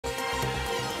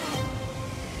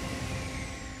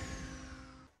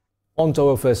On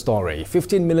to our first story,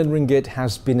 15 million ringgit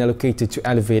has been allocated to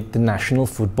elevate the national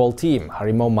football team,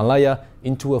 Harimau Malaya,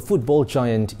 into a football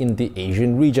giant in the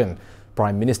Asian region.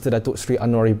 Prime Minister Datuk Seri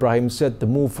Anwar Ibrahim said the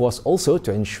move was also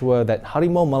to ensure that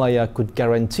Harimau Malaya could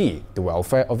guarantee the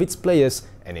welfare of its players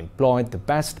and employ the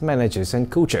best managers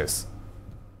and coaches.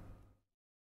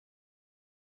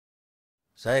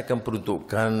 Saya akan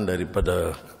peruntukkan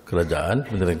daripada kerajaan,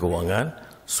 Kementerian Kewangan,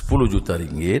 10 juta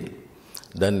ringgit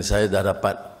dan saya dah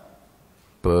dapat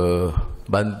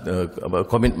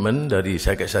komitmen dari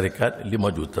syarikat-syarikat 5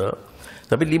 juta.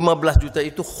 Tapi 15 juta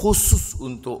itu khusus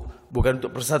untuk, bukan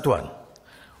untuk persatuan,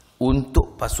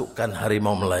 untuk pasukan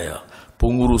Harimau Malaya.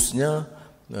 Pengurusnya,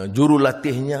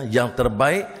 jurulatihnya yang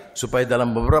terbaik supaya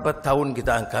dalam beberapa tahun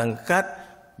kita akan angkat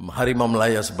Harimau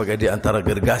Malaya sebagai di antara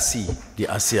gergasi di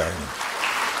Asia ini.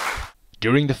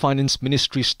 During the Finance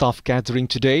Ministry staff gathering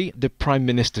today, the Prime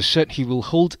Minister said he will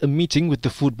hold a meeting with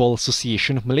the Football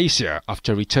Association of Malaysia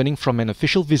after returning from an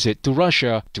official visit to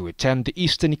Russia to attend the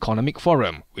Eastern Economic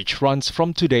Forum, which runs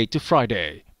from today to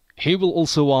Friday. He will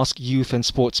also ask Youth and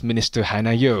Sports Minister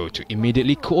Hannah Yeoh to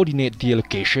immediately coordinate the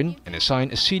allocation and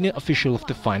assign a senior official of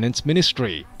the Finance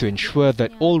Ministry to ensure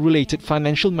that all related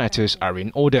financial matters are in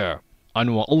order.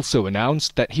 Anwar also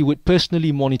announced that he would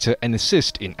personally monitor and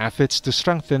assist in efforts to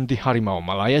strengthen the Harimau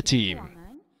Malaya team.